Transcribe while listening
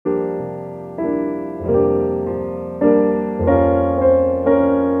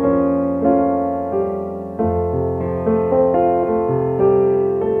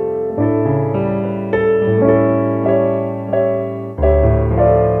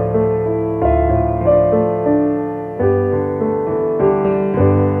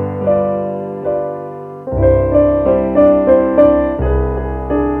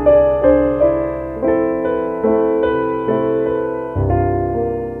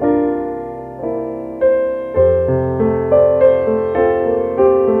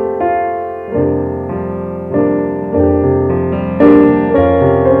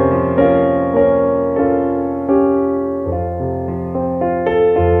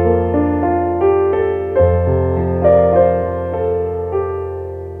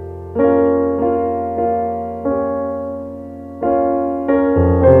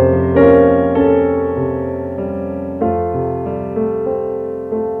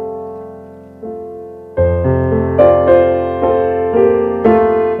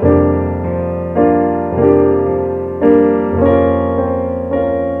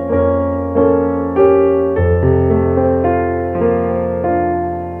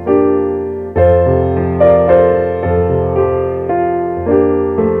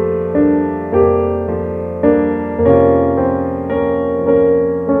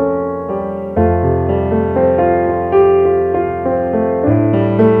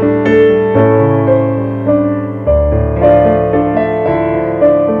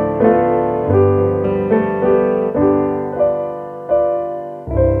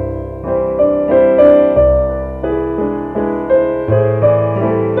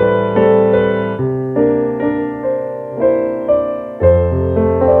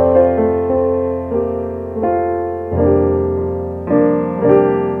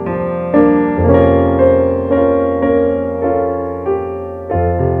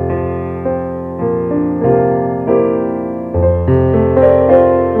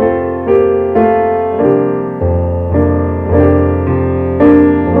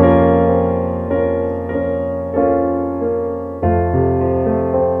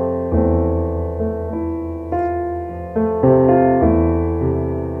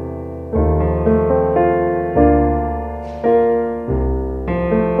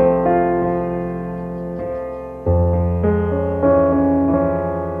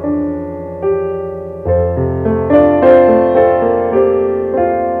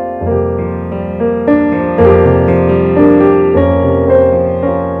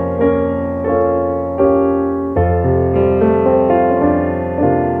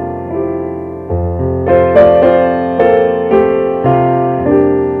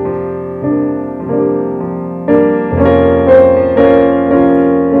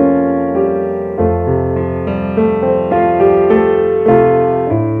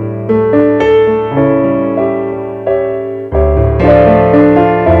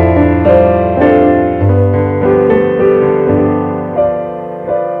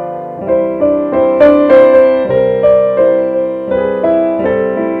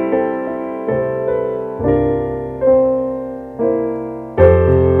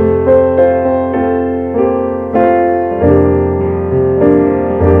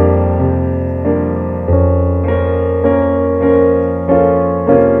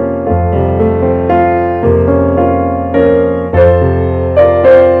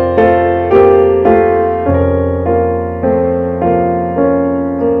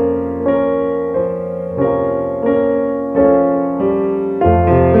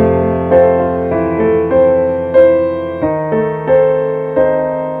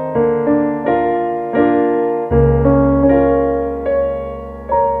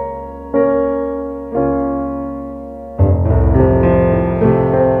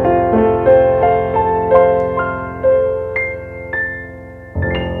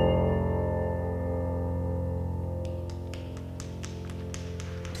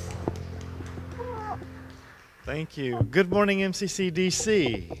Thank you. Good morning,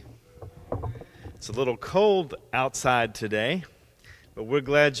 MCCDC. It's a little cold outside today, but we're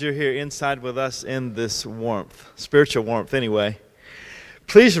glad you're here inside with us in this warmth, spiritual warmth anyway.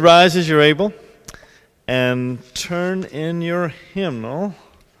 Please rise as you're able and turn in your hymnal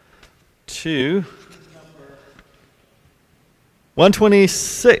to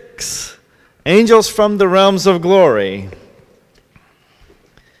 126, Angels from the Realms of Glory.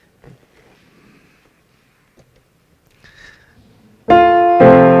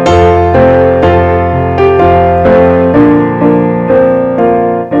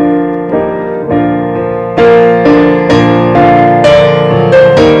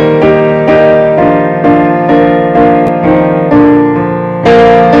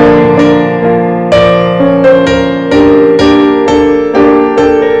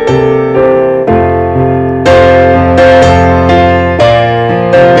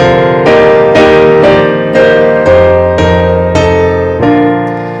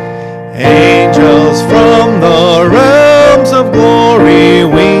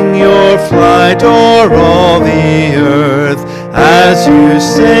 O'er all the earth, as you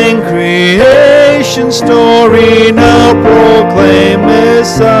sing creation's story, now proclaim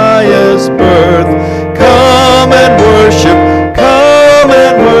Messiah's birth. Come and worship,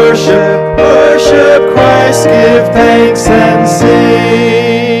 worship Christ, give thanks and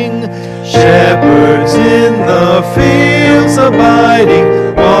sing. Shepherds in the fields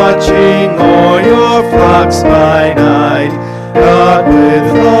abiding, watching o'er your flocks by night. God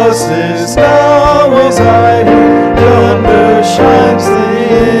with losses now is hiding, yonder shines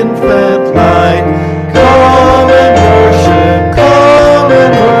the infant light. Come and worship,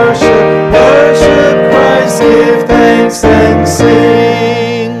 worship Christ, give thanks and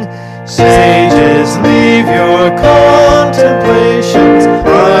sing. Sages, leave your contemplations,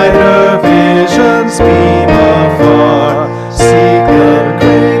 brighter visions beam afar. Seek the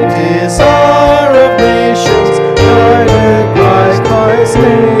great desire of nations, guided by Christ's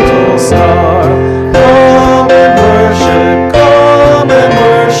natal star. Come and worship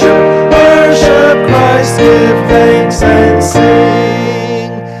Christ, give thanks and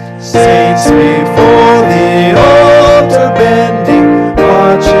sing. Saints before the altar bending,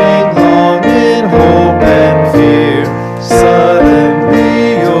 watching long in hope and fear.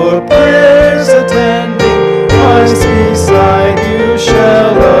 Suddenly your prayers attending, Christ beside you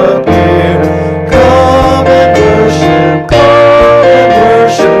shall appear. Come and worship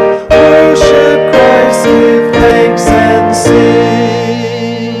Christ, give thanks and sing.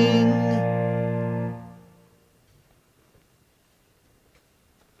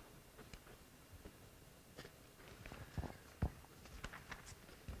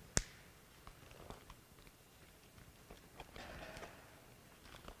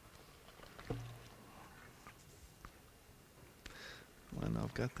 Well,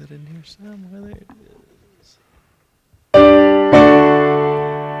 I've got that in here somewhere. There it is.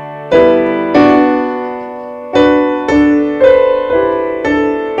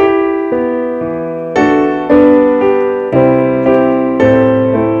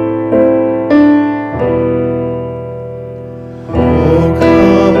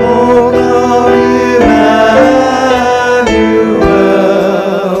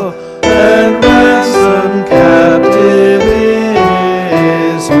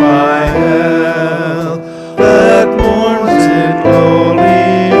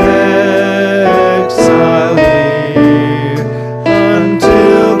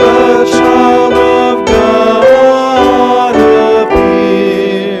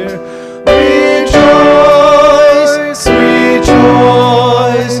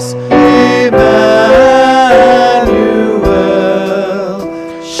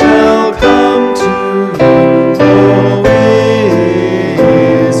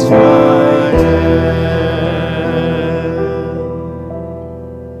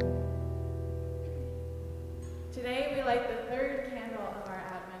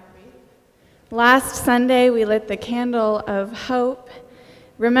 Last Sunday, we lit the candle of hope,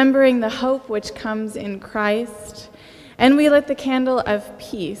 remembering the hope which comes in Christ. And we lit the candle of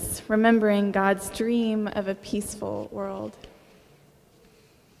peace, remembering God's dream of a peaceful world.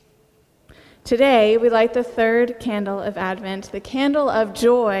 Today, we light the third candle of Advent, the candle of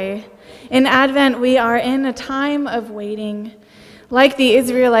joy. In Advent, we are in a time of waiting. Like the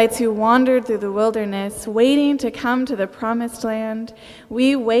Israelites who wandered through the wilderness, waiting to come to the promised land,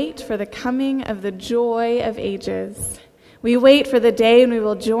 we wait for the coming of the joy of ages. We wait for the day when we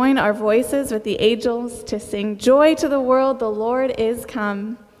will join our voices with the angels to sing, "Joy to the world, the Lord is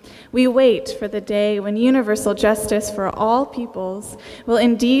come." We wait for the day when universal justice for all peoples will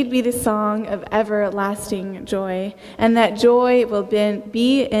indeed be the song of everlasting joy, and that joy will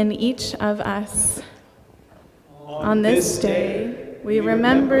be in each of us. On this day, we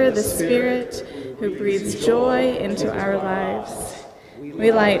remember the Spirit who breathes joy into our lives.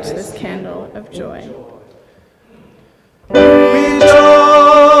 We light this candle of joy. Rejoice,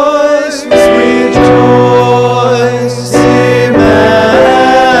 rejoice, Emmanuel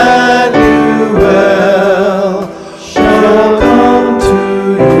shall come to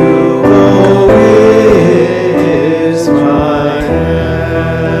you, O Israel.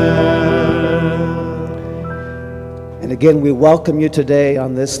 And again, we welcome you today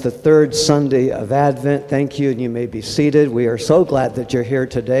on this, the third Sunday of Advent. Thank you, and you may be seated. We are so glad that you're here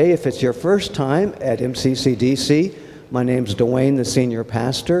today. If it's your first time at MCCDC, my name's Dwayne, the senior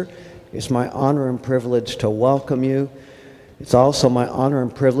pastor. It's my honor and privilege to welcome you. It's also my honor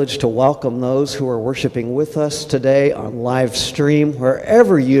and privilege to welcome those who are worshiping with us today on live stream.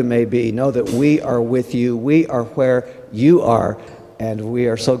 Wherever you may be, know that we are with you. We are where you are, and we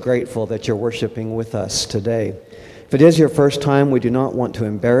are so grateful that you're worshiping with us today. If it is your first time, we do not want to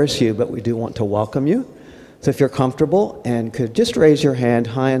embarrass you, but we do want to welcome you. So if you're comfortable and could just raise your hand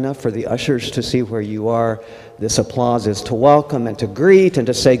high enough for the ushers to see where you are. This applause is to welcome and to greet and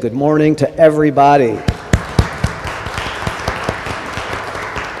to say good morning to everybody.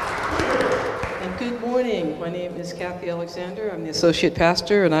 And good morning. My name is Kathy Alexander. I'm the associate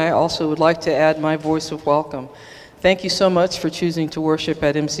pastor, and I also would like to add my voice of welcome. Thank you so much for choosing to worship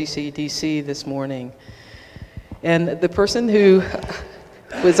at MCCDC this morning. And the person who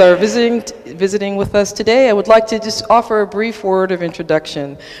was our visiting with us today, I would like to just offer a brief word of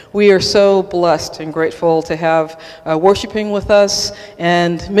introduction. We are so blessed and grateful to have worshiping with us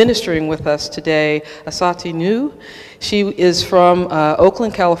and ministering with us today Asati Nu. She is from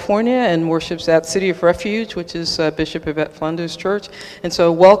Oakland, California, and worships at City of Refuge, which is Bishop Yvette Flunder's church. And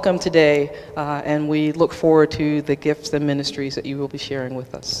so welcome today, and we look forward to the gifts and ministries that you will be sharing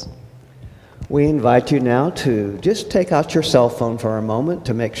with us. We invite you now to just take out your cell phone for a moment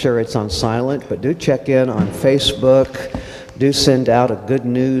to make sure it's on silent, but do check in on Facebook. Do send out a good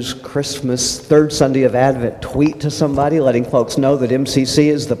news Christmas third Sunday of Advent tweet to somebody, letting folks know that MCC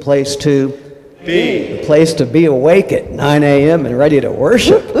is the place to be. The place to be awake at 9 a.m. and ready to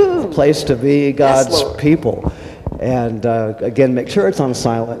worship. The place to be God's people. And again, make sure it's on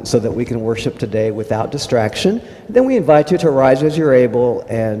silent so that we can worship today without distraction. Then we invite you to rise as you're able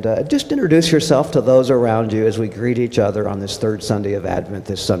and just introduce yourself to those around you as we greet each other on this third Sunday of Advent,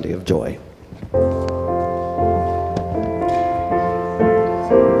 this Sunday of joy.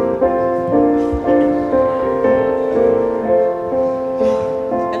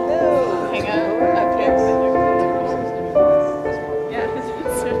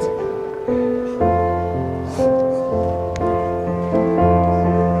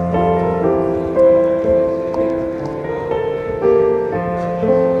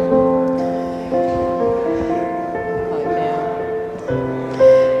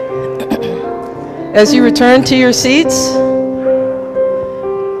 As you return to your seats,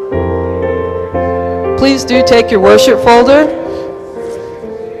 please do take your worship folder.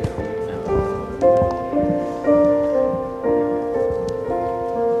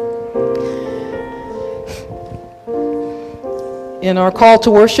 In our call to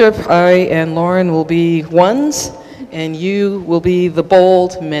worship, I and Lauren will be ones, and you will be the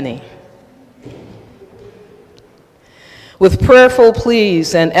bold many. With prayerful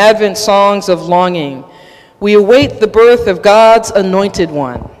pleas and Advent songs of longing, we await the birth of God's anointed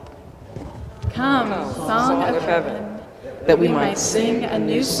one. Come, song of heaven, that we might sing a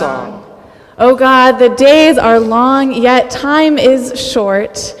new song. O God, the days are long, yet time is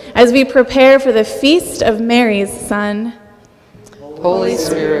short, as we prepare for the feast of Mary's Son. Holy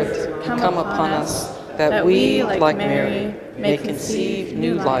Spirit, come upon us, that we, like Mary, may conceive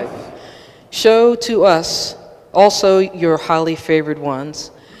new life. Show to us also your highly favored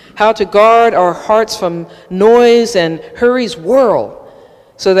ones, how to guard our hearts from noise and hurry's whirl,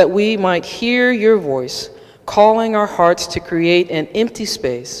 so that we might hear your voice, calling our hearts to create an empty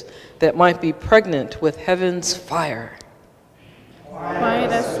space that might be pregnant with heaven's fire.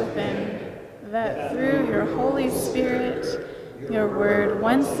 Quiet us within, that through your Holy Spirit, your word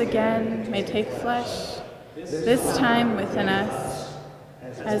once again may take flesh, this time within us,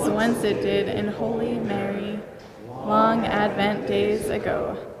 as once it did in Holy Mary, long Advent days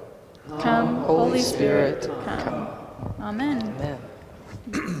ago. Come, Holy Spirit, come. Amen. Amen.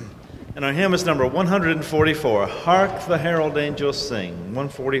 And our hymn is number 144, Hark the Herald Angels Sing,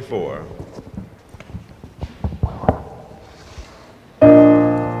 144.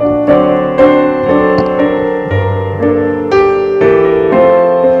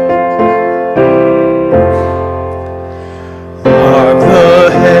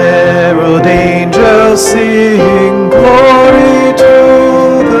 angels sing, glory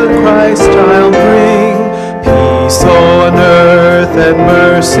to the Christ child bring. Peace on earth and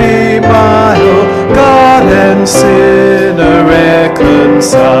mercy mild, God and sinner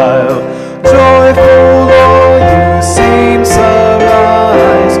reconcile. Joyful all you saints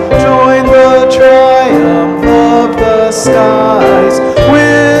arise, join the triumph of the skies.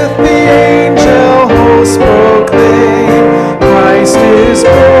 With the angel host proclaim, Christ is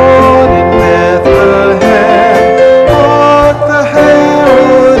born in Bethlehem. Hark the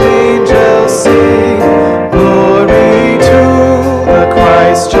herald angels sing, glory to the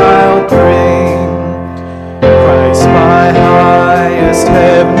Christ child bring. Christ my highest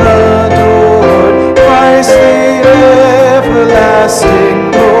heaven adored, Christ the everlasting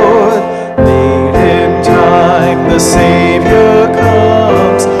Lord. Late in time the Savior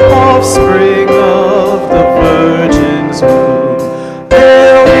comes, offspring of the Virgin's womb.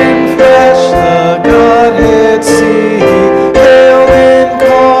 Hail in flesh the Godhead see, hail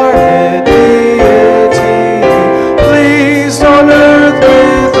incarnate deity, pleased on earth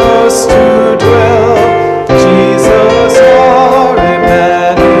with us to dwell. Jesus our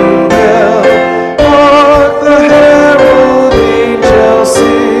Emmanuel. Hark the herald angels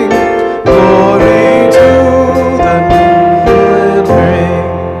sing, glory to the newborn ring.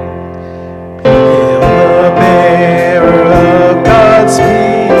 Hail the bearer of God's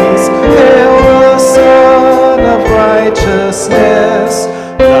peace, hail the Son of righteousness.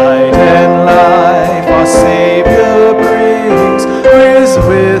 Light and life our Savior brings, raised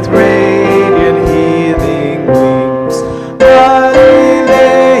with radiant healing wings. Body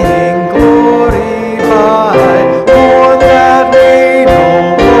laying glory by, born that we no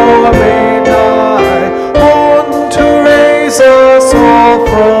more may die, born to raise us all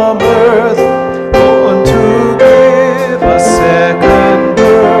from earth, born to give us second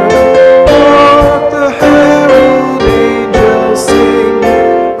birth. Hark the herald angels sing,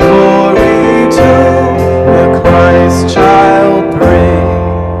 glory to the Christ child bring.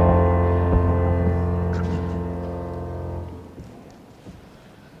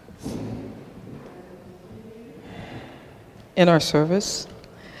 In our service,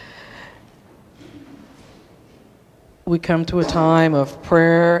 we come to a time of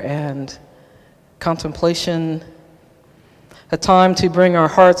prayer and contemplation, a time to bring our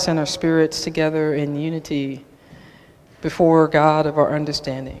hearts and our spirits together in unity before God of our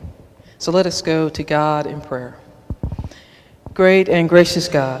understanding. So let us go to God in prayer. Great and gracious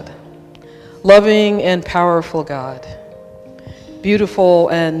God, loving and powerful God, beautiful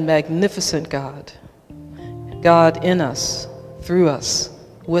and magnificent God, God in us, through us,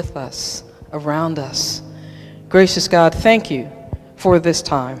 with us, around us. Gracious God, thank you for this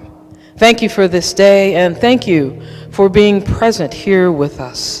time. Thank you for this day, and thank you for being present here with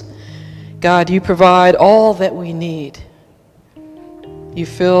us. God, you provide all that we need. You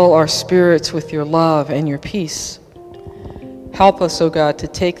fill our spirits with your love and your peace. Help us, O God, to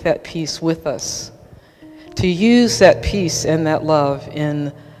take that peace with us, to use that peace and that love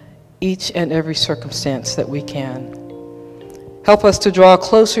in each and every circumstance that we can. Help us to draw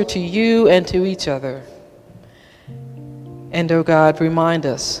closer to you and to each other. And, O God, remind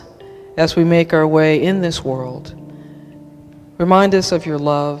us as we make our way in this world. Remind us of your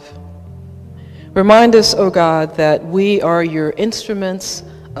love. Remind us, O God, that we are your instruments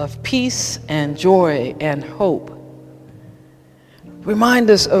of peace and joy and hope. Remind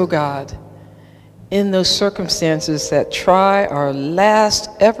us, O God, in those circumstances that try our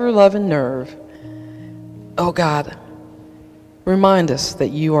last ever-loving nerve, oh God, remind us that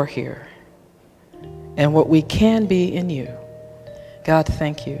you are here and what we can be in you. God,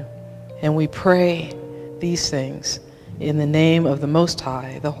 thank you. And we pray these things in the name of the Most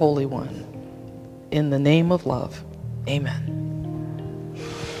High, the Holy One, in the name of love. Amen.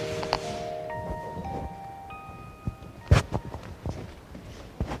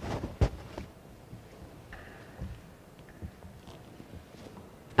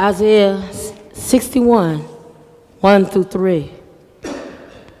 Isaiah 61, 1 through 3.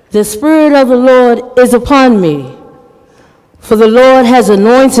 The Spirit of the Lord is upon me, for the Lord has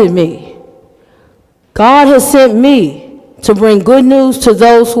anointed me. God has sent me to bring good news to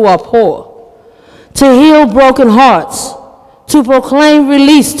those who are poor, to heal broken hearts, to proclaim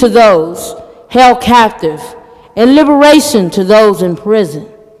release to those held captive, and liberation to those in prison,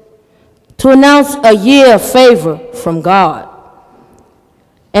 to announce a year of favor from God,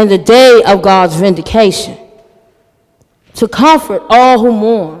 and the day of God's vindication, to comfort all who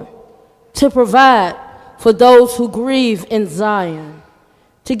mourn, to provide for those who grieve in Zion,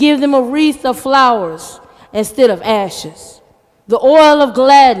 to give them a wreath of flowers instead of ashes, the oil of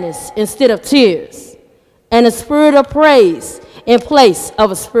gladness instead of tears, and a spirit of praise in place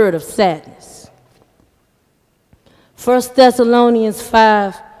of a spirit of sadness. 1 Thessalonians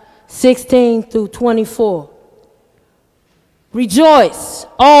 5:16 through 24. Rejoice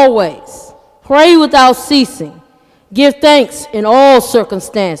always, pray without ceasing, give thanks in all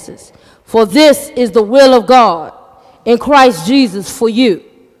circumstances, for this is the will of God in Christ Jesus for you.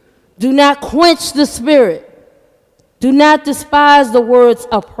 Do not quench the spirit. Do not despise the words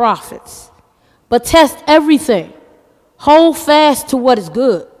of prophets, but test everything. Hold fast to what is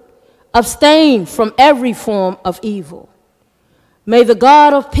good. Abstain from every form of evil. May the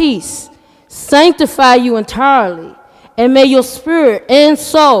God of peace sanctify you entirely, and may your spirit and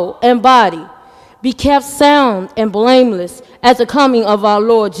soul and body be kept sound and blameless at the coming of our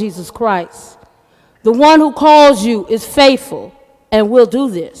Lord Jesus Christ. The one who calls you is faithful and will do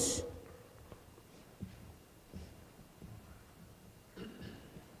this.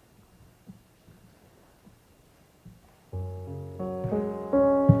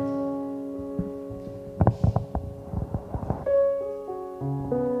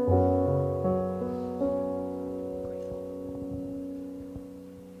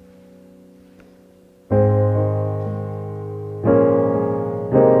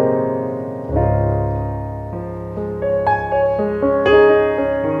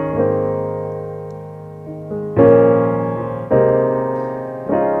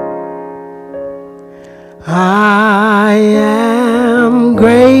 I am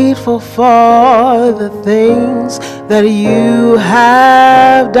grateful for the things that you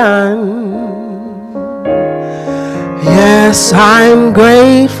have done. Yes, I'm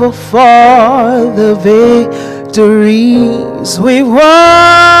grateful for the victories we won.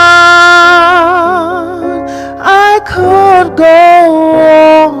 I could go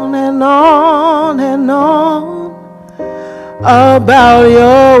on and on and on about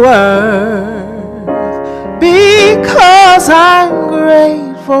your word, because I'm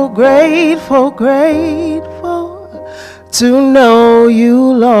grateful, grateful, grateful to know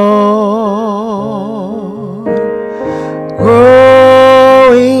you, Lord.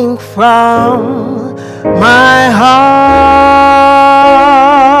 Growing from my heart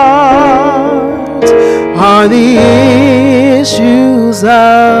are the issues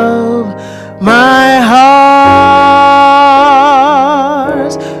of my heart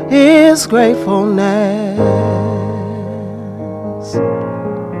is gratefulness.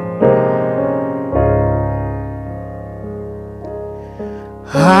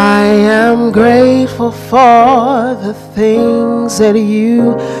 I am grateful for the things that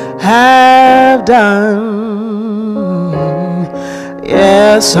you have done.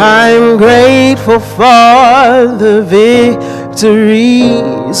 Yes, I'm grateful for the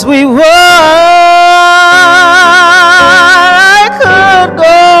victories we won. I could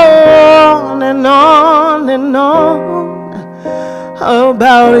go on and on and on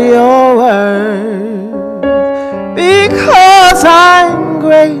about your word, because I'm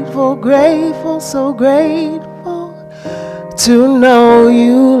grateful, grateful, so grateful to know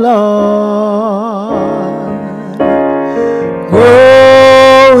you, Lord.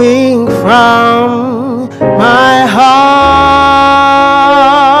 Growing from my heart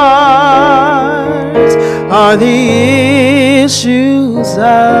are the issues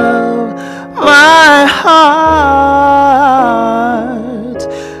of my heart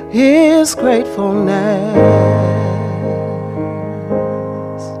is gratefulness.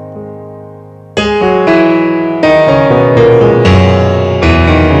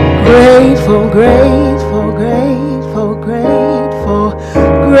 Grateful, grateful, grateful, grateful,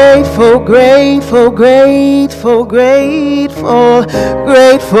 grateful, grateful, grateful, grateful,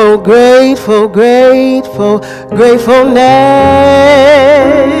 grateful, grateful, grateful,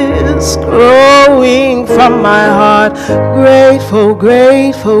 gratefulness growing from my heart. Grateful,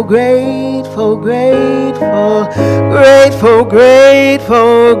 grateful, grateful, grateful, grateful,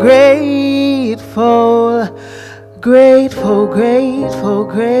 grateful, grateful. Grateful, grateful,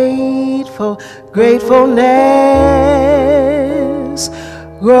 grateful, gratefulness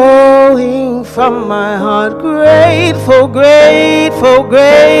growing from my heart. Grateful, grateful,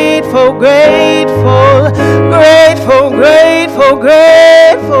 grateful, grateful, grateful, grateful,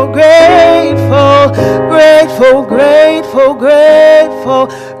 grateful, grateful, grateful, grateful, grateful,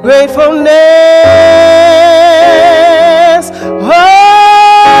 gratefulness.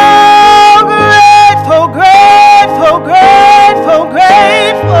 Grateful, grateful, grateful,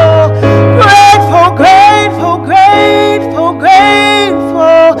 grateful, grateful,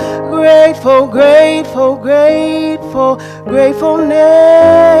 grateful, grateful, grateful, grateful,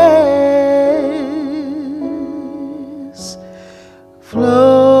 gratefulness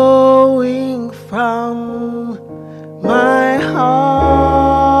flowing from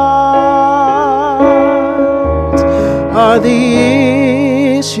are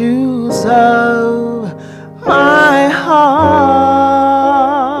the issues of my heart,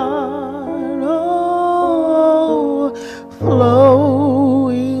 oh,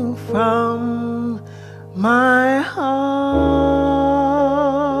 flowing from my heart,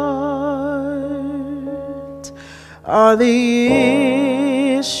 are the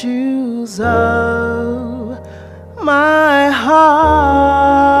issues of my heart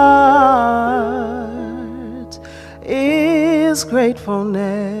is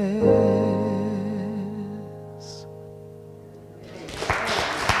gratefulness.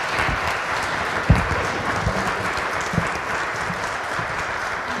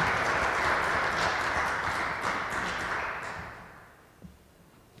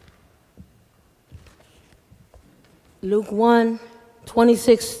 Luke 1,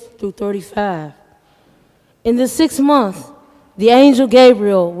 26 through 35. In the 6th month, the angel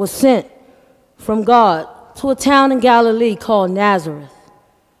Gabriel was sent from God to a town in Galilee called Nazareth,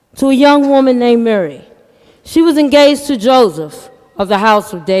 to a young woman named Mary. She was engaged to Joseph of the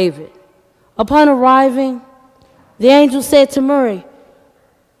house of David. Upon arriving, the angel said to Mary,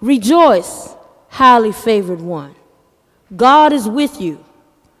 "Rejoice, highly favored one. God is with you.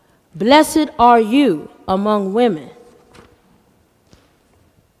 Blessed are you among women."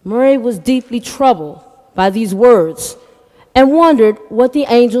 Mary was deeply troubled by these words and wondered what the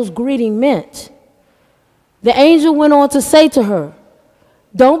angel's greeting meant. The angel went on to say to her,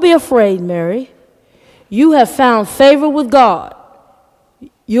 "Don't be afraid, Mary. You have found favor with God.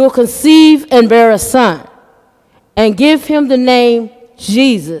 You'll conceive and bear a son, and give him the name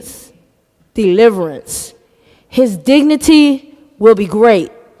Jesus, deliverance. His dignity will be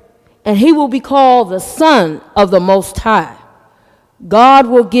great, and he will be called the Son of the Most High. God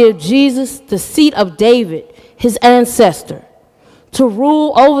will give Jesus the seat of David, his ancestor, to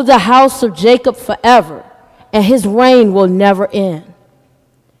rule over the house of Jacob forever, and his reign will never end."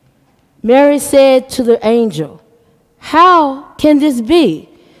 Mary said to the angel, "How can this be,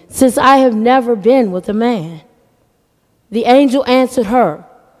 since I have never been with a man?" The angel answered her,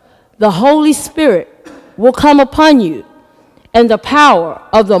 "The Holy Spirit will come upon you, and the power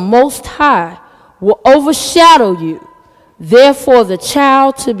of the Most High will overshadow you. Therefore, the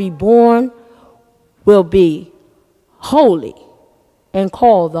child to be born will be holy and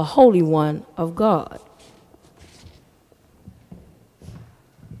called the Holy One of God."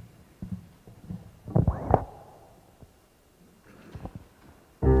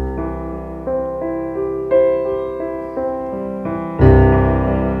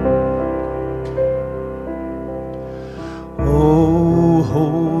 O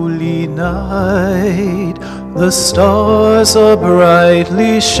holy night, the stars are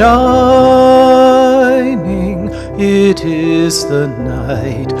brightly shining. It is the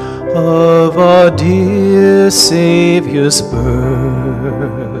night of our dear Savior's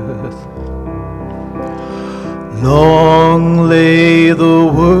birth. Long lay the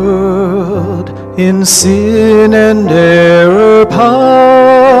world in sin and error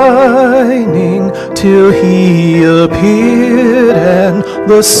pining, till he appeared and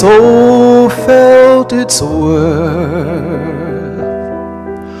the soul felt its worth.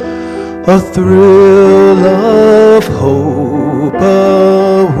 A thrill of hope,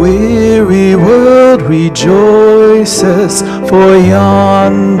 a weary world rejoices, for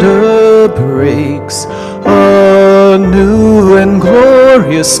yonder breaks a new and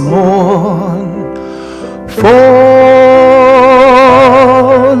glorious morn. Fall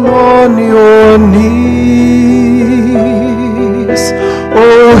on your knees,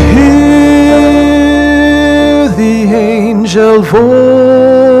 oh, hear the angel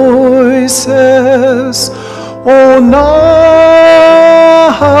voices, O night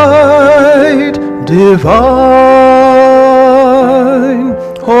divine,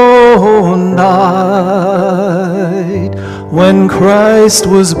 O night when Christ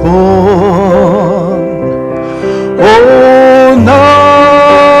was born, O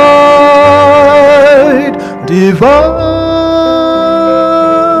night divine,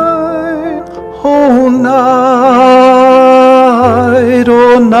 O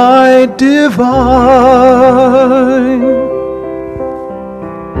night divine.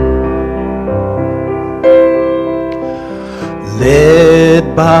 Led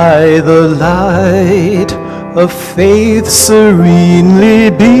by the light of faith serenely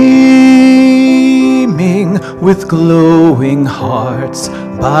beaming, with glowing hearts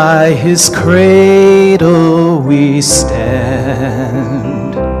by his cradle we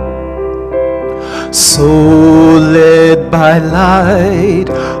stand. So led by light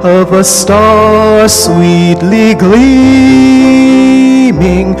of a star sweetly gleaming,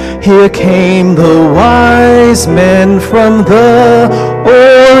 beaming, here came the wise men from the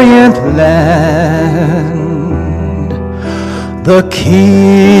Orient land. The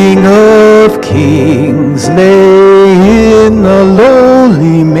King of Kings lay in a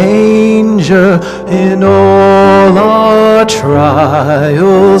lowly manger. In all our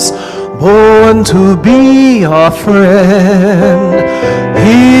trials, born to be our friend.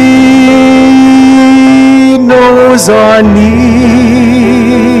 He knows our need.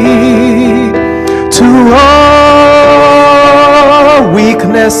 To our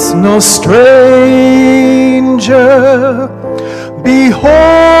weakness, no stranger. Behold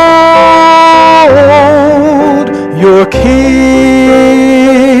your King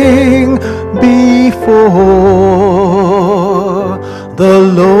before the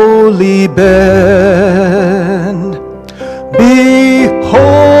lowly band. Behold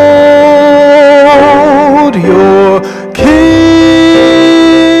your King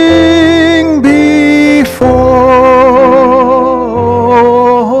before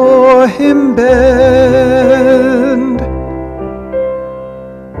him bend.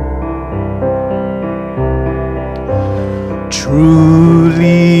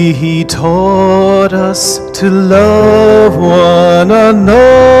 Truly he taught us to love one another.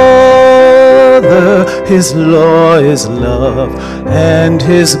 His law is love, and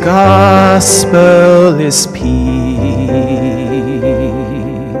his gospel is peace.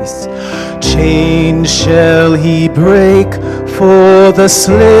 Chains shall he break, for the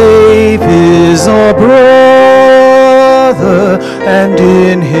slave is our brother, and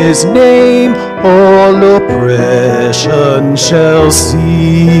in his name all oppression shall cease.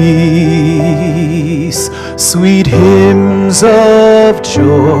 Sweet hymns of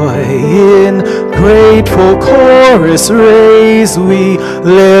joy in grateful chorus raise we,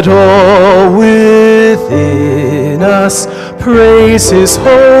 let all within us praise his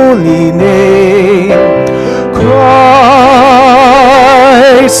holy name. Christ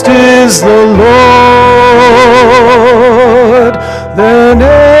is the Lord, then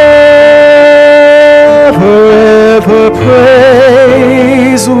ever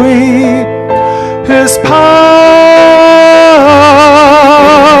praise we his power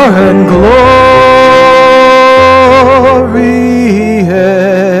and glory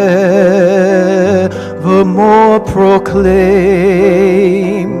evermore proclaim.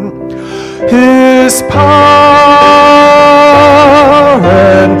 His power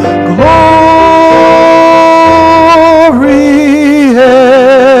and glory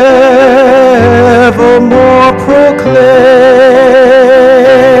evermore proclaim.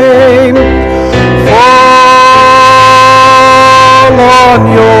 Fall on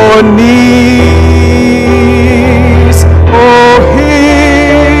your knees, oh,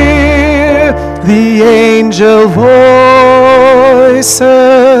 hear the angel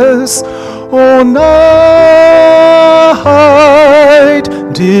voices, O night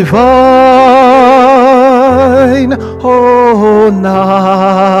divine, O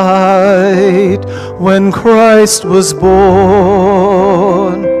night when Christ was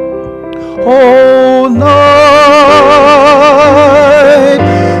born, O night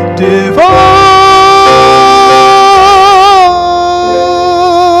divine,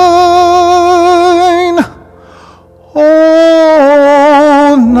 O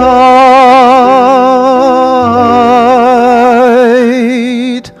night,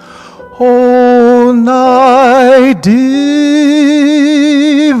 O night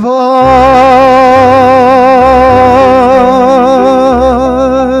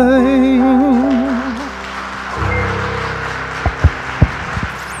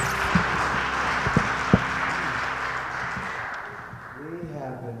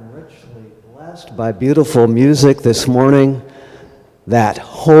by beautiful music this morning, that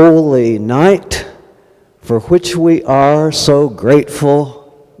holy night for which we are so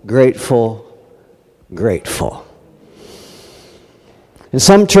grateful, grateful, grateful. In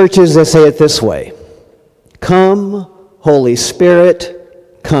some churches, they say it this way: come, Holy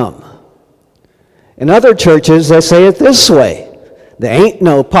Spirit, come. In other churches, they say it this way: there ain't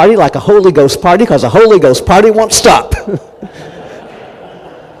no party like a Holy Ghost party, because a Holy Ghost party won't stop.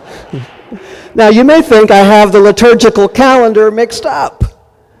 Now, you may think I have the liturgical calendar mixed up.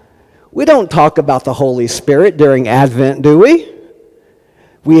 We don't talk about the Holy Spirit during Advent, do we?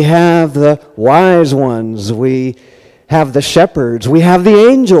 We have the wise ones, we have the shepherds, we have the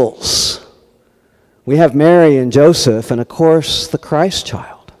angels. We have Mary and Joseph, and of course, the Christ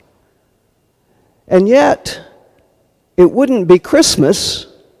child. And yet, it wouldn't be Christmas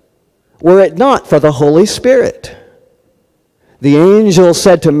were it not for the Holy Spirit. The angel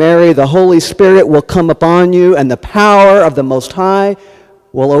said to Mary, the Holy Spirit will come upon you, and the power of the Most High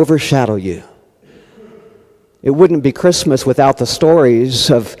will overshadow you. It wouldn't be Christmas without the stories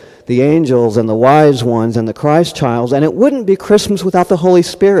of the angels and the wise ones and the Christ child, and it wouldn't be Christmas without the Holy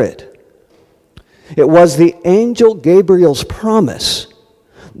Spirit. It was the angel Gabriel's promise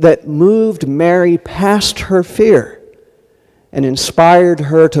that moved Mary past her fear and inspired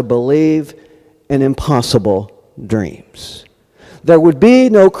her to believe in impossible dreams. There would be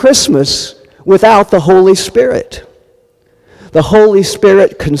no Christmas without the Holy Spirit. The Holy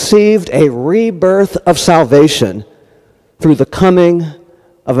Spirit conceived a rebirth of salvation through the coming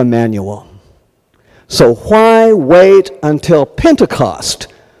of Emmanuel. So why wait until Pentecost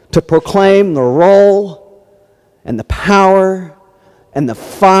to proclaim the role and the power and the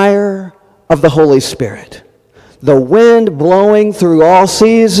fire of the Holy Spirit? The wind blowing through all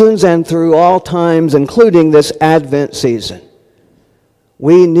seasons and through all times, including this Advent season.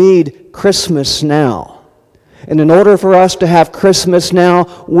 We need Christmas now. And in order for us to have Christmas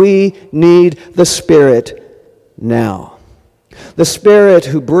now, we need the Spirit now. The Spirit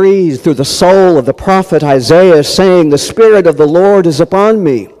who breathed through the soul of the prophet Isaiah, saying, "The Spirit of the Lord is upon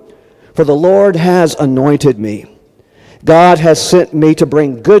me, for the Lord has anointed me. God has sent me to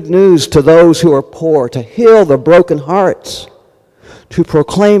bring good news to those who are poor, to heal the broken hearts, to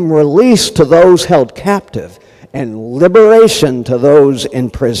proclaim release to those held captive, and liberation to those in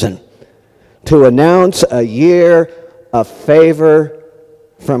prison, to announce a year of favor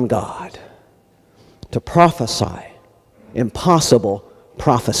from God, to prophesy impossible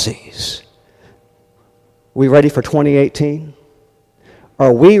prophecies." We ready for 2018?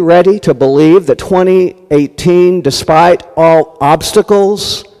 Are we ready to believe that 2018, despite all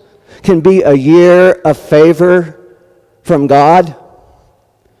obstacles, can be a year of favor from God?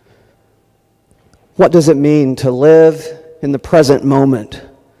 What does it mean to live in the present moment,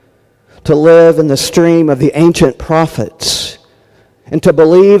 to live in the stream of the ancient prophets, and to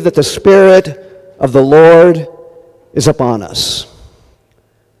believe that the Spirit of the Lord is upon us?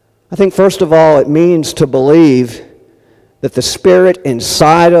 I think, first of all, it means to believe that the Spirit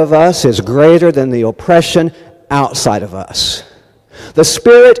inside of us is greater than the oppression outside of us. The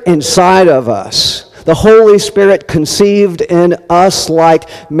Spirit inside of us, the Holy Spirit conceived in us like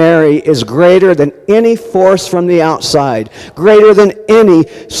Mary, is greater than any force from the outside, greater than any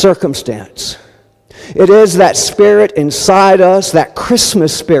circumstance. It is that Spirit inside us, that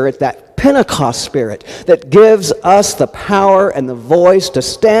Christmas Spirit, that Pentecost Spirit, that gives us the power and the voice to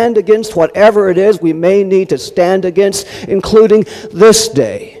stand against whatever it is we may need to stand against, including this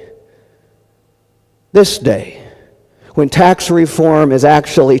day. This day, when tax reform is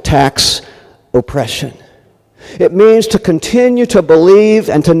actually tax oppression. It means to continue to believe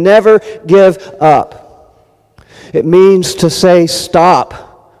and to never give up. It means to say stop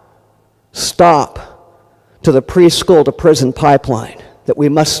to the preschool to prison pipeline that we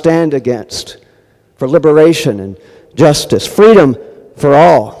must stand against for liberation and justice, freedom for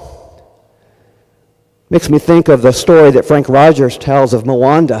all. Makes me think of the story that Frank Rogers tells of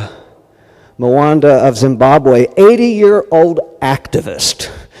Mwanda of Zimbabwe, 80-year-old activist,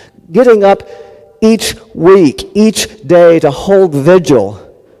 getting up each week, each day to hold vigil.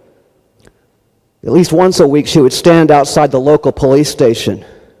 At least once a week she would stand outside the local police station.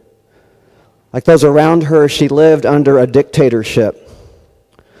 Like those around her, she lived under a dictatorship.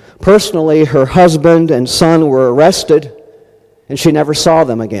 Personally, her husband and son were arrested, and she never saw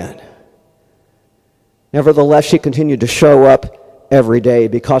them again. Nevertheless, she continued to show up every day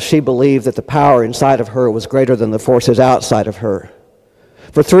because she believed that the power inside of her was greater than the forces outside of her.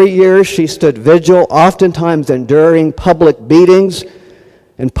 For 3 years, she stood vigil, oftentimes enduring public beatings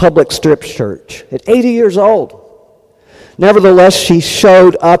and public strip search. At 80 years old. Nevertheless, she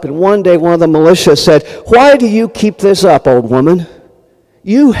showed up, and one day one of the militia said, "Why do you keep this up, old woman?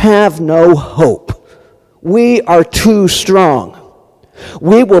 You have no hope. We are too strong.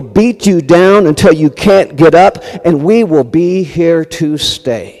 We will beat you down until you can't get up, and we will be here to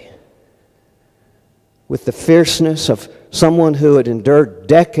stay." With the fierceness of someone who had endured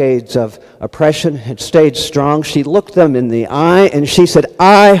decades of oppression, had stayed strong, she looked them in the eye and she said,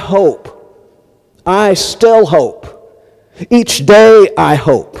 "I hope. I still hope. Each day I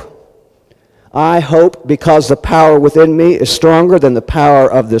hope. I hope because the power within me is stronger than the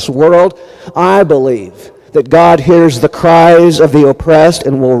power of this world. I believe that God hears the cries of the oppressed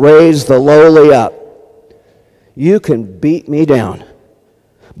and will raise the lowly up. You can beat me down,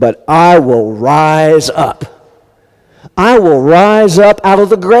 but I will rise up. I will rise up out of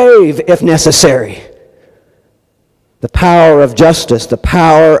the grave if necessary." The power of justice, the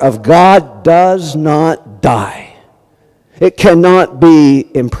power of God does not die. It cannot be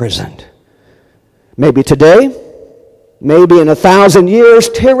imprisoned. Maybe today, maybe in 1,000 years,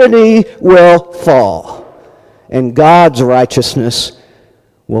 tyranny will fall, and God's righteousness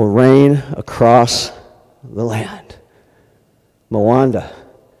will reign across the land. Mwanda,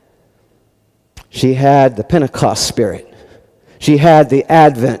 she had the Pentecost spirit. She had the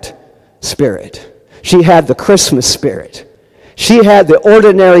Advent spirit. She had the Christmas spirit. She had the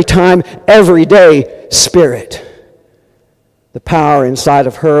ordinary time, everyday spirit. The power inside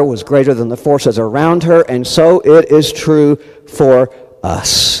of her was greater than the forces around her, and so it is true for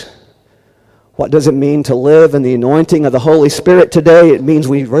us. What does it mean to live in the anointing of the Holy Spirit today? It means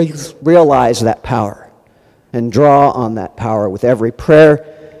we realize that power and draw on that power with every prayer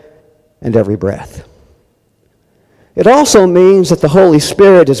and every breath. It also means that the Holy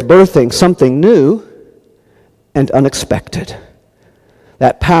Spirit is birthing something new and unexpected.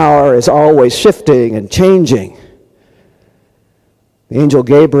 That power is always shifting and changing. The angel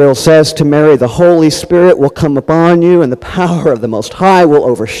Gabriel says to Mary, the Holy Spirit will come upon you, and the power of the Most High will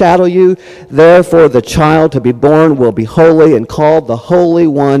overshadow you. Therefore, the child to be born will be holy and called the Holy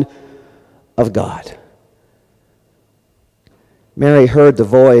One of God. Mary heard the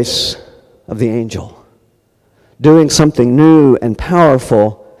voice of the angel, doing something new and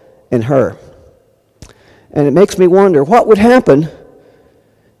powerful in her. And it makes me wonder, what would happen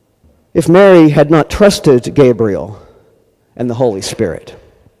if Mary had not trusted Gabriel and the Holy Spirit?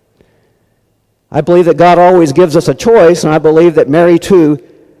 I believe that God always gives us a choice, and I believe that Mary too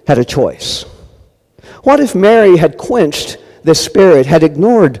had a choice. What if Mary had quenched this spirit, had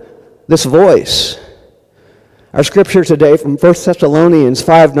ignored this voice? Our scripture today from 1 Thessalonians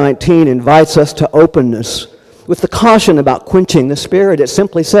 5:19 invites us to openness with the caution about quenching the spirit. It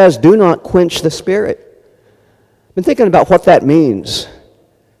simply says, do not quench the spirit. I've been thinking about what that means.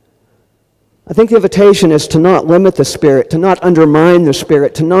 I think the invitation is to not limit the Spirit, to not undermine the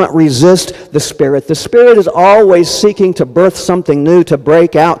Spirit, to not resist the Spirit. The Spirit is always seeking to birth something new, to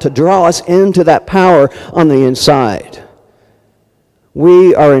break out, to draw us into that power on the inside.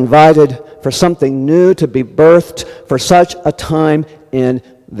 We are invited for something new to be birthed for such a time in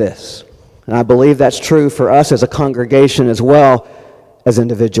this. And I believe that's true for us as a congregation as well as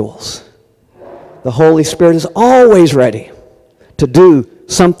individuals. The Holy Spirit is always ready to do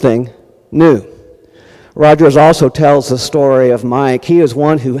something new. Rogers also tells the story of Mike. He is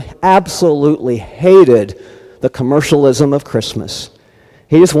one who absolutely hated the commercialism of Christmas.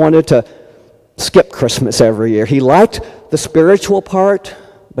 He just wanted to skip Christmas every year. He liked the spiritual part,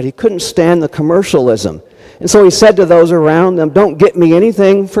 but he couldn't stand the commercialism. And so he said to those around them, don't get me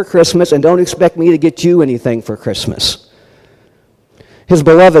anything for Christmas, and don't expect me to get you anything for Christmas. His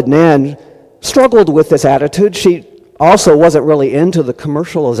beloved Nan struggled with this attitude. She also wasn't really into the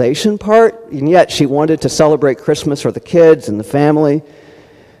commercialization part, and yet she wanted to celebrate Christmas for the kids and the family.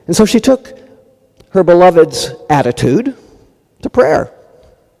 And so she took her beloved's attitude to prayer.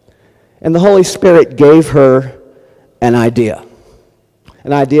 And the Holy Spirit gave her an idea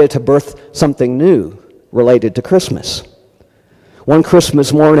to birth something new related to Christmas. One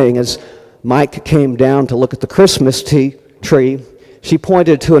Christmas morning, as Mike came down to look at the Christmas tree, she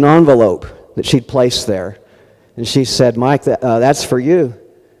pointed to an envelope that she'd placed there. And she said, Mike, that's for you.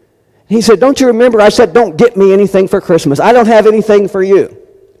 He said, don't you remember I said don't get me anything for Christmas? I don't have anything for you.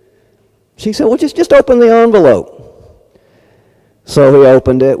 She said, well, just open the envelope. So he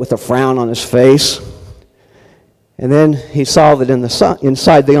opened it with a frown on his face. And then he saw that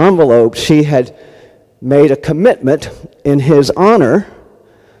inside the envelope, she had made a commitment in his honor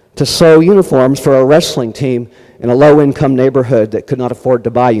to sew uniforms for a wrestling team in a low-income neighborhood that could not afford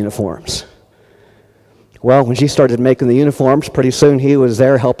to buy uniforms. Well, when she started making the uniforms, pretty soon he was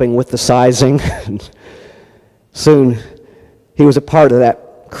there helping with the sizing. Soon he was a part of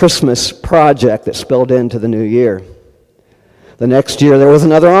that Christmas project that spilled into the new year. The next year there was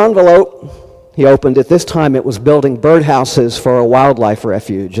another envelope. He opened it. This time it was building birdhouses for a wildlife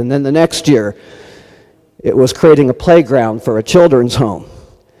refuge. And then the next year it was creating a playground for a children's home.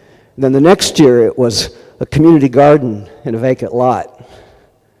 And then the next year it was a community garden in a vacant lot.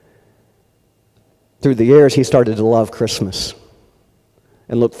 Through the years, he started to love Christmas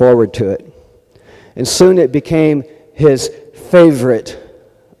and look forward to it. And soon it became his favorite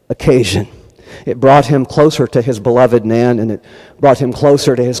occasion. It brought him closer to his beloved Nan, and it brought him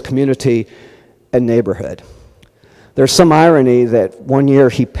closer to his community and neighborhood. There's some irony that one year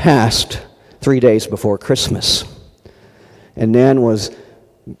he passed 3 days before Christmas. And Nan was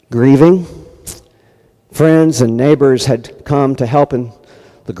grieving. Friends and neighbors had come to help in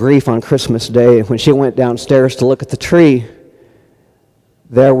the grief on Christmas Day. When she went downstairs to look at the tree,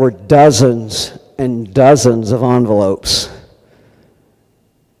 there were dozens and dozens of envelopes.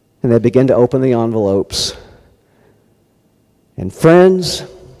 And they began to open the envelopes. and friends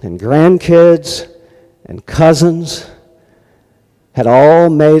and grandkids and cousins had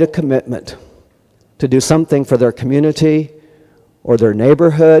all made a commitment to do something for their community or their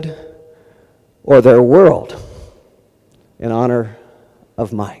neighborhood or their world in honor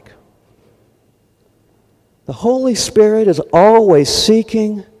of Mike. The Holy Spirit is always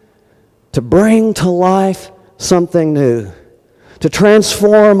seeking to bring to life something new, to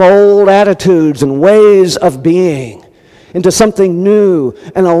transform old attitudes and ways of being into something new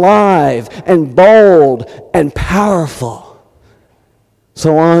and alive and bold and powerful.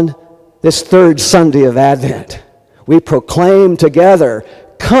 So on this third Sunday of Advent, we proclaim together,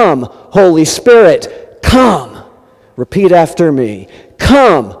 "Come, Holy Spirit, come." Repeat after me.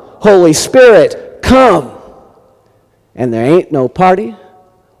 Come, Holy Spirit, come. And there ain't no party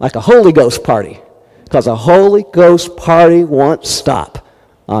like a Holy Ghost party, because a Holy Ghost party won't stop.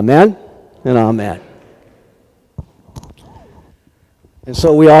 Amen and amen. And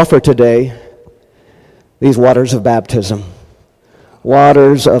so we offer today these waters of baptism,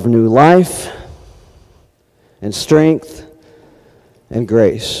 waters of new life and strength and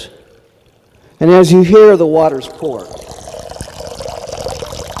grace. And as you hear the waters pour,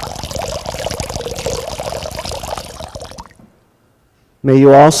 may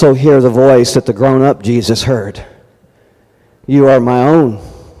you also hear the voice that the grown-up Jesus heard. "You are my own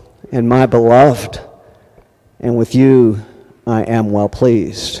and my beloved, and with you I am well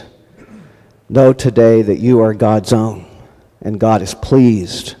pleased." Know today that you are God's own, and God is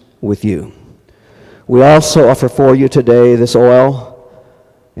pleased with you. We also offer for you today this oil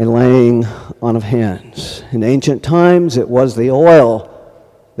and laying on of hands. In ancient times, it was the oil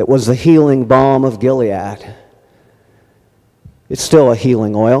that was the healing balm of Gilead. It's still a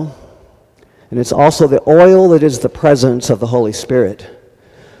healing oil, and it's also the oil that is the presence of the Holy Spirit.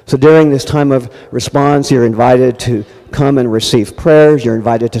 So during this time of response, you're invited to come and receive prayers. You're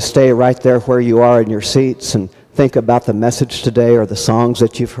invited to stay right there where you are in your seats and think about the message today or the songs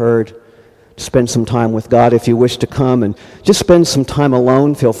that you've heard. Spend some time with God. If you wish to come and just spend some time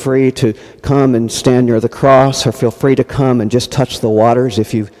alone, feel free to come and stand near the cross, or feel free to come and just touch the waters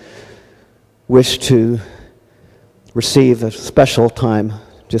if you wish to receive a special time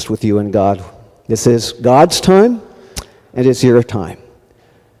just with you and God. This is God's time, and it's your time.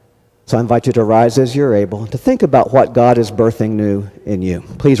 So I invite you to rise as you're able, to think about what God is birthing new in you.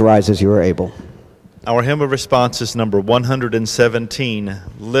 Please rise as you are able. Our hymn of response is number 117,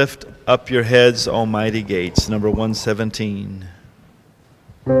 "Lift Up Your Heads, O Mighty Gates," number 117.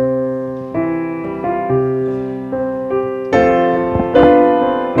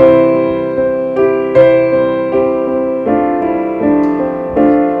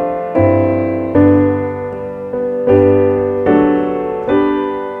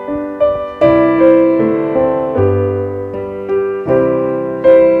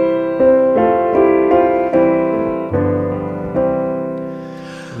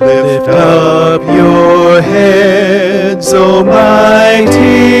 Lift up your heads, O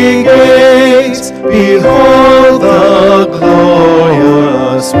mighty gates, behold the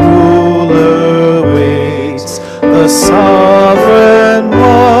glorious ruler waits. The sovereign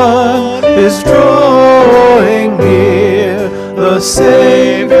one is drawing near, the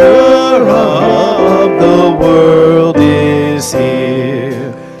Savior of the world is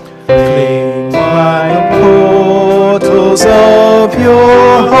here. Cling by the portals of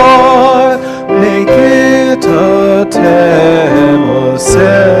your heart, make it a temple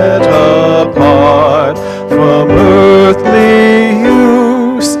set apart from earthly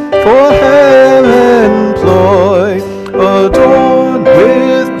use, for heaven ploy, adorned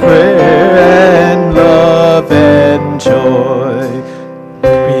with prayer and love and joy.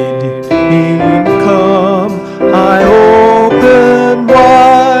 Bidding come, I open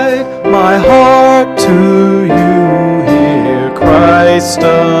wide my heart to you, here Christ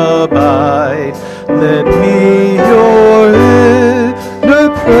abide. Let me your inner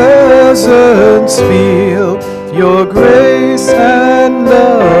presence feel, your grace and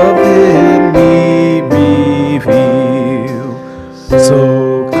love in me reveal.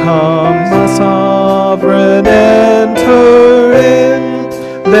 So come, my sovereign, enter in,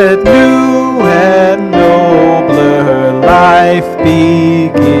 let new and nobler life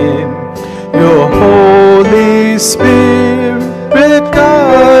begin. Your Holy Spirit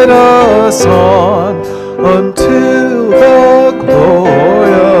guide us on, until the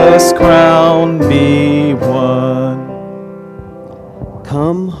glorious crown be won.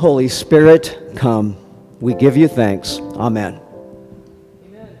 Come, Holy Spirit, come. We give you thanks. Amen.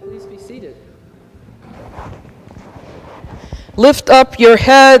 Amen. Please be seated. Lift up your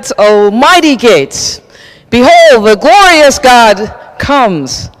heads, O mighty gates. Behold, the glorious God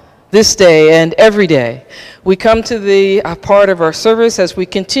comes this day and every day. We come to the part of our service as we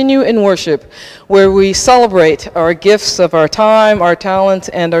continue in worship, where we celebrate our gifts of our time, our talent,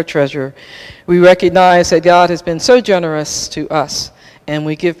 and our treasure. We recognize that God has been so generous to us, and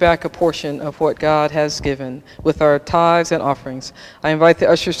we give back a portion of what God has given with our tithes and offerings. I invite the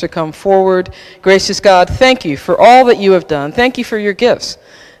ushers to come forward. Gracious God, thank you for all that you have done. Thank you for your gifts.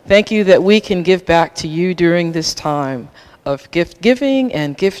 Thank you that we can give back to you during this time of gift giving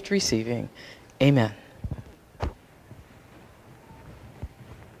and gift receiving. Amen.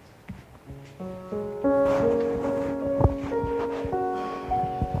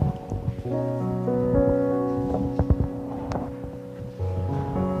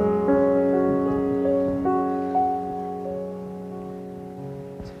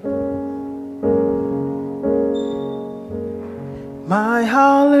 My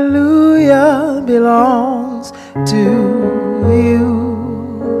hallelujah belongs to you.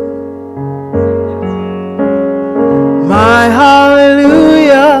 My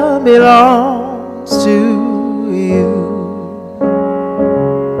hallelujah belongs to you.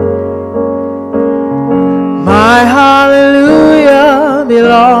 My hallelujah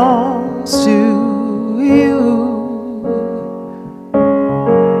belongs to you.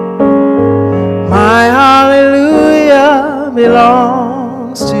 My hallelujah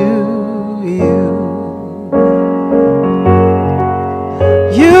belongs to you.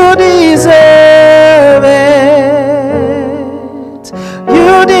 You deserve it.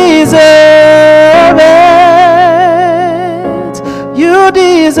 You deserve it. You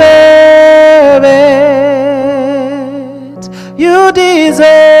deserve it. You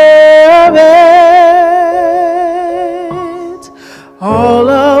deserve it. All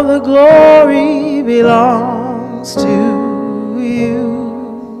of the glory belongs to you.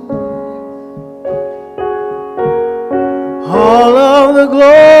 All of the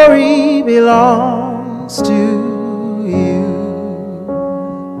glory belongs to you.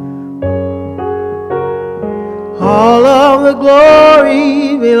 All of the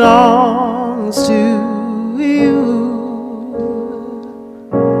glory belongs to you.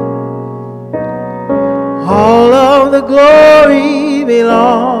 All of the glory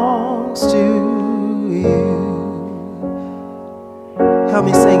belongs to you. Help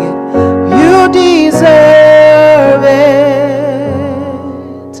me sing it. You deserve it.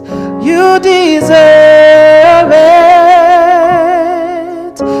 You deserve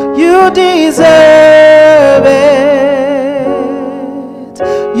it. You deserve it.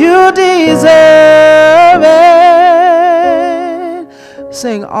 You deserve it.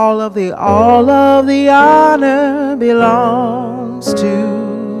 Sing all of the honor belongs to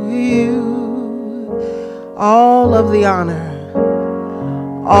you. All of the honor.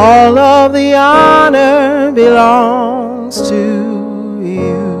 All of the honor belongs to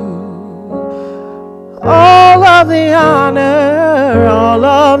you. All of the honor, all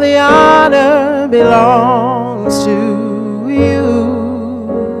of the honor belongs to you.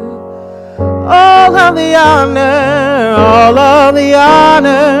 All of the honor, all of the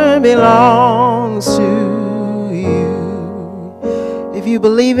honor belongs to you. If you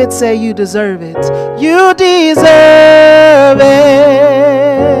believe it, say you deserve it. You deserve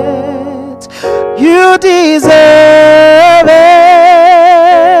it. You deserve it.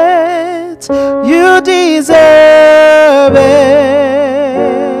 You deserve it.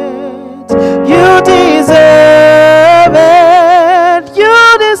 You deserve it. You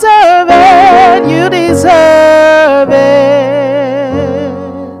deserve it. You deserve it.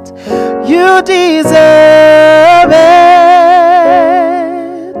 You deserve it.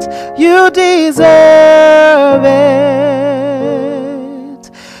 You deserve it.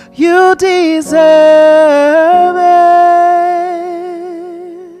 You deserve it.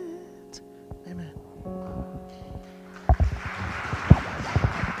 Amen.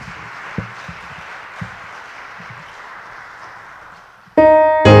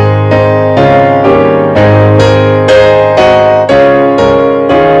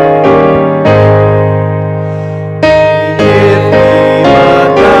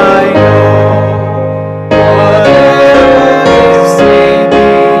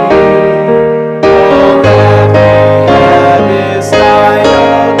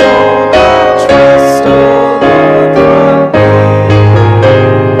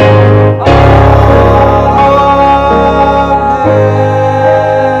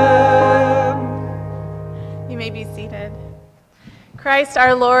 Christ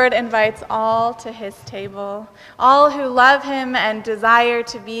our Lord invites all to his table, all who love him and desire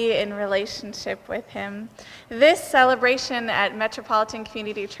to be in relationship with him. This celebration at Metropolitan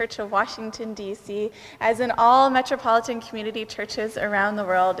Community Church of Washington, D.C., as in all metropolitan community churches around the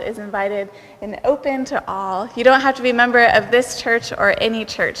world, is invited and open to all. You don't have to be a member of this church or any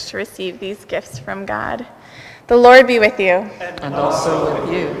church to receive these gifts from God. The Lord be with you. And also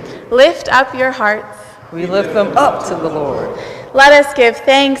with you. Lift up your hearts. We lift them up to the Lord. Let us give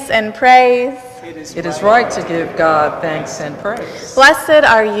thanks and praise. It is right to give God thanks and praise. Blessed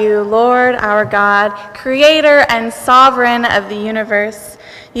are you, Lord our God, creator and sovereign of the universe.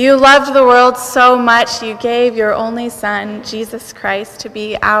 You loved the world so much you gave your only Son, Jesus Christ, to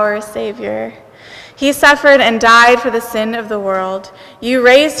be our Savior. He suffered and died for the sin of the world. You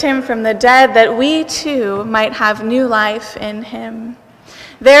raised him from the dead that we too might have new life in him.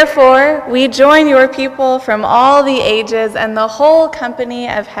 Therefore, we join your people from all the ages and the whole company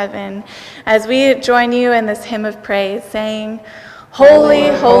of heaven as we join you in this hymn of praise, saying, Holy,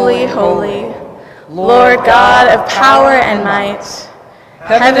 holy, holy, Lord God of power and might,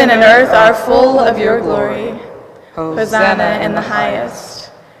 heaven and earth are full of your glory. Hosanna in the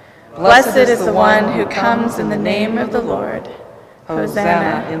highest. Blessed is the one who comes in the name of the Lord.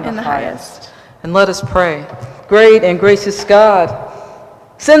 Hosanna in the highest. And let us pray. Great and gracious God,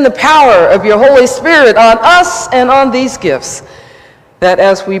 send the power of your Holy Spirit on us and on these gifts, that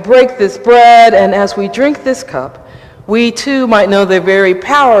as we break this bread and as we drink this cup, we too might know the very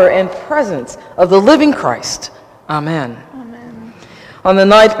power and presence of the living Christ. Amen. Amen. On the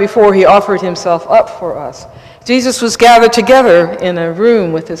night before he offered himself up for us, Jesus was gathered together in a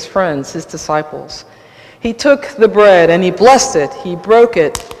room with his friends, his disciples. He took the bread and he blessed it, he broke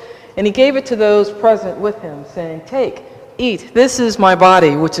it, and he gave it to those present with him, saying, Take, eat, this is my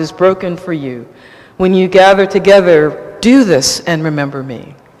body, which is broken for you. When you gather together, do this and remember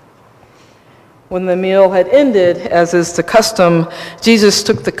me. When the meal had ended, as is the custom, Jesus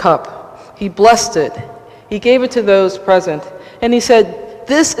took the cup. He blessed it. He gave it to those present, and he said,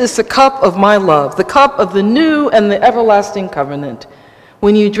 This is the cup of my love, the cup of the new and the everlasting covenant.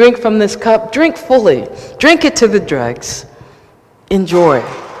 When you drink from this cup, drink fully. Drink it to the dregs. Enjoy.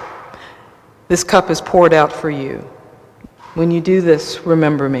 This cup is poured out for you. When you do this,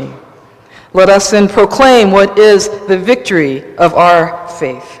 remember me. Let us then proclaim what is the victory of our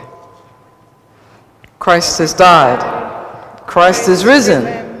faith. Christ has died. Christ is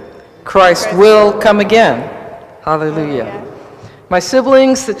risen. Christ will come again. Hallelujah. My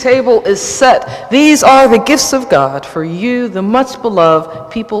siblings, the table is set. These are the gifts of God for you, the much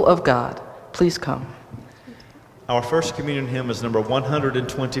beloved people of God. Please come. Our first communion hymn is number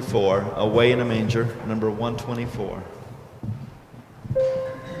 124, Away in a Manger, number 124.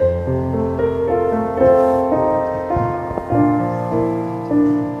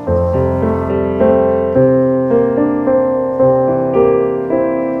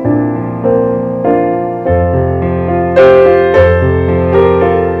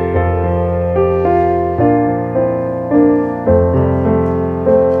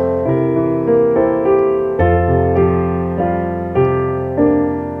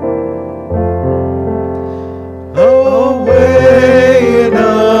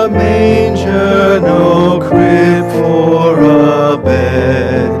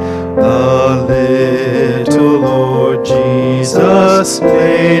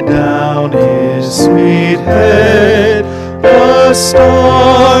 Lay down his sweet head. The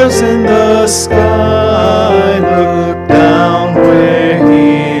stars in the sky look down where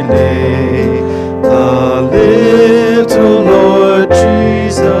he lay. The little Lord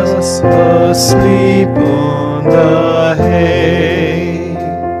Jesus asleep on the hay.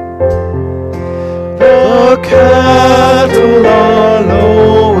 The cattle are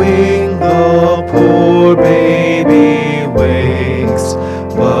lowing, the poor baby wakes,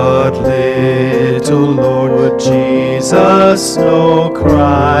 but little Lord Jesus no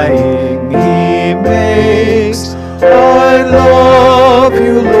crying he makes. I love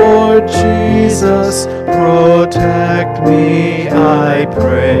you, Lord Jesus, protect me, I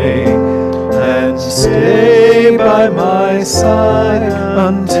pray, and stay by my side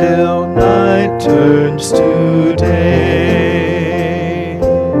until night turns to day.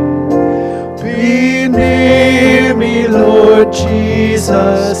 Be near me, Lord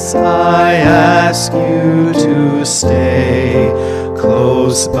Jesus, I ask you to stay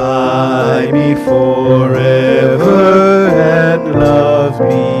close by me forever and love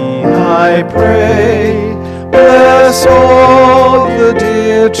me, I pray. Bless all the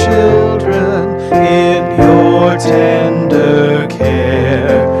dear children in your tender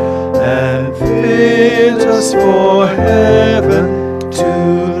care, and fit us for heaven to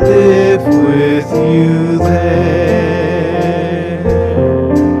live with you there.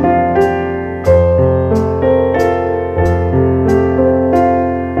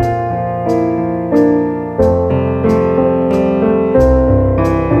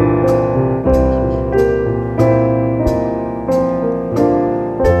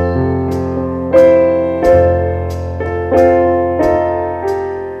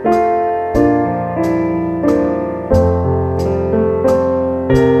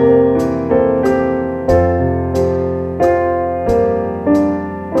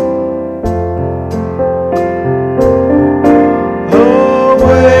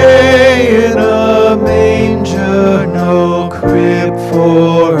 manger, no crib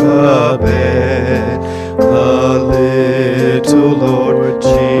for a bed. The little Lord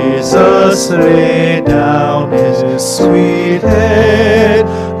Jesus laid down his sweet head.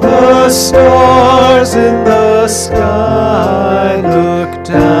 The stars in the sky looked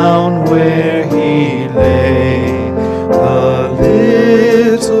down where he lay. The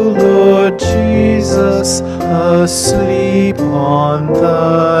little Lord Jesus asleep on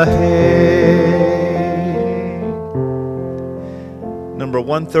the hay. Number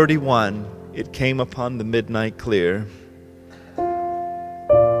 131, It Came Upon the Midnight Clear.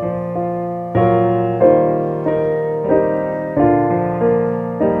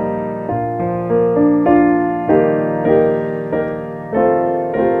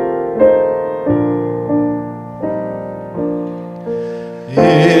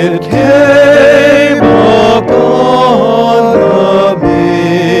 It came upon the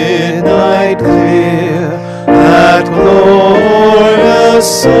midnight clear, that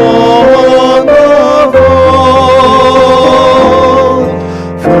glorious song of old,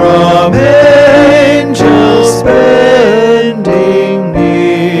 from angels bending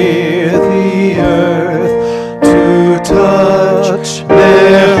near the earth to touch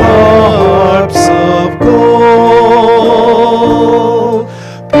their harps of gold.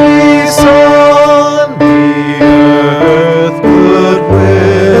 Peace on the earth,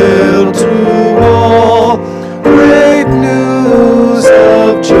 goodwill to all, great news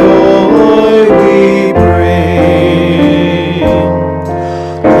of joy we bring.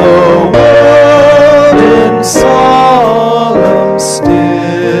 The world in solemn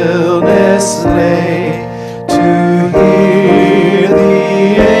stillness lay to hear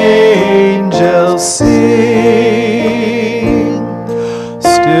the angels sing.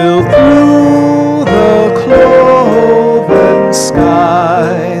 Still through the cloven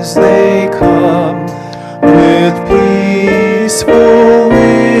skies they come, with peaceful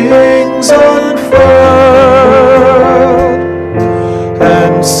wings unfurled,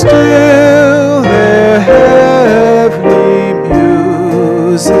 and still their heavenly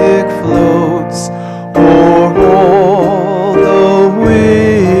music floats o'er all the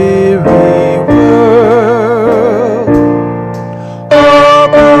weary world.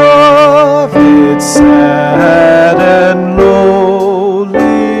 Above its sad and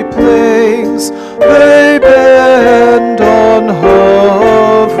lowly plains, they bend on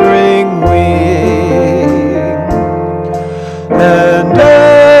hovering wing, and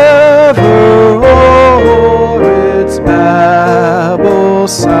ever o'er its babble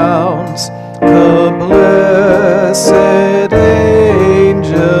sounds the blessed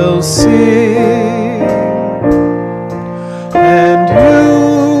angels sing. And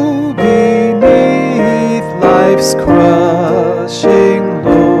you beneath life's crushing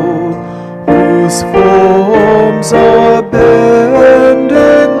load, whose forms are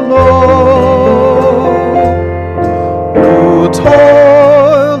bending low, who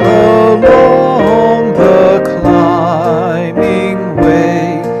toil along the climbing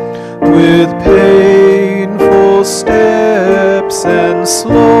way with painful steps and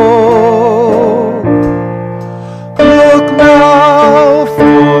slow. Look now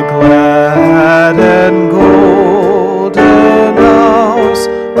for glad and golden hours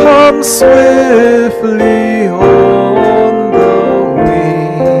come swiftly on the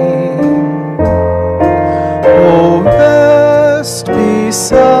wing. Oh, rest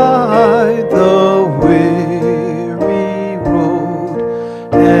beside the weary road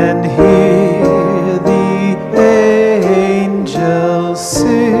and hear the angels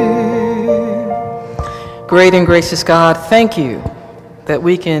sing. Great and gracious God, thank you that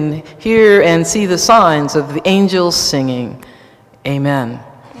we can hear and see the signs of the angels singing. Amen.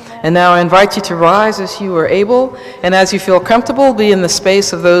 And now I invite you to rise as you are able, and as you feel comfortable, be in the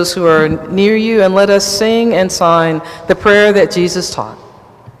space of those who are near you, and let us sing and sign the prayer that Jesus taught.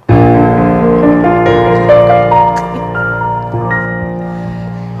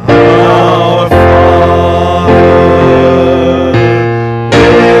 Our Father,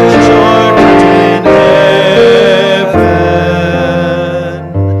 which art in heaven,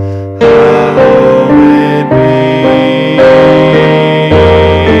 hallowed be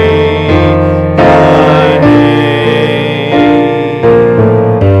thy name.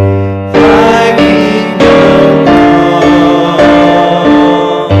 Thy kingdom come,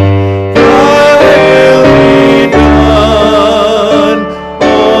 thy will be done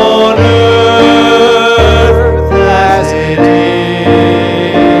on earth as it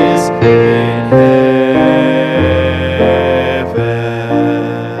is in heaven.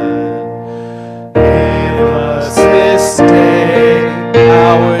 Give us this day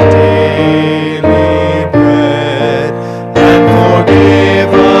our daily bread,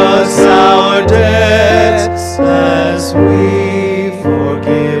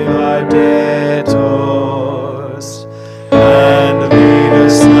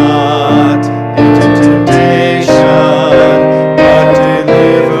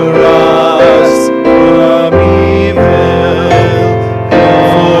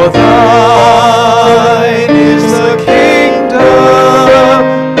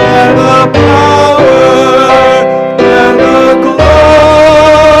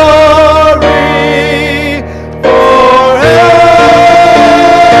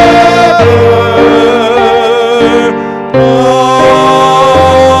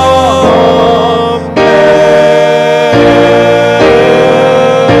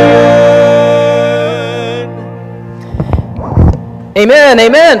 Amen,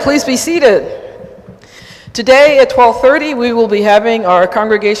 amen. Please be seated. Today at 12:30, we will be having our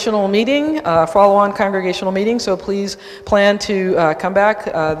congregational meeting, follow-on congregational meeting, so please plan to come back.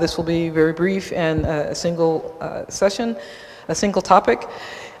 This will be very brief and a single session, a single topic.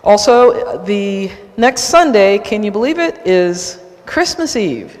 Also, the next Sunday, can you believe it, is Christmas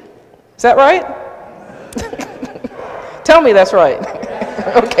Eve. Is that right? Tell me that's right.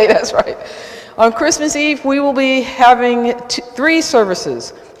 Okay, that's right. On Christmas Eve, we will be having three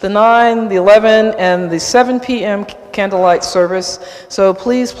services, the 9, the 11, and the 7 p.m. candlelight service. So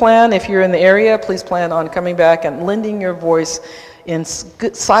please plan, if you're in the area, please plan on coming back and lending your voice in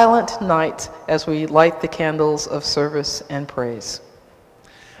silent night as we light the candles of service and praise.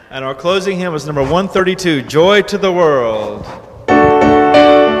 And our closing hymn is number 132, Joy to the World.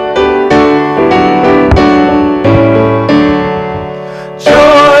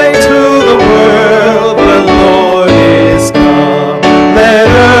 Joy to the world, the Lord is come. Let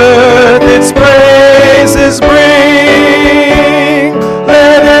earth its praises bring.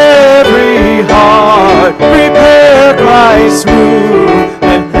 Let every heart prepare Christ's rule.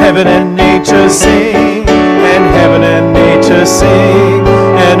 And heaven and nature sing, and heaven and nature sing,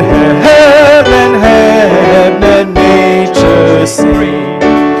 and heaven and nature sing.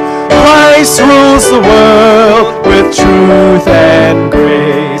 Christ rules the world with truth and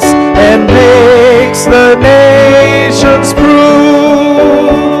grace, and makes the nations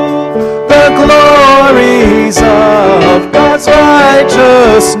prove the glories of God's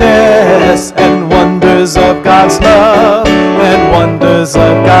righteousness, and wonders of God's love, and wonders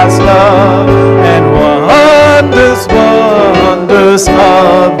of God's love, and wonders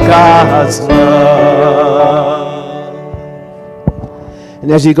of God's love.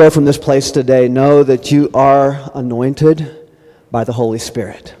 And as you go from this place today, know that you are anointed by the Holy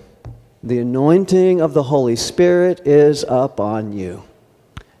Spirit. The anointing of the Holy Spirit is upon you.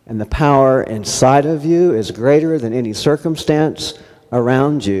 And the power inside of you is greater than any circumstance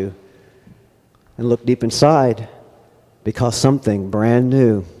around you. And look deep inside, because something brand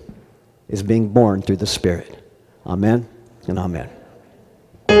new is being born through the Spirit. Amen and amen.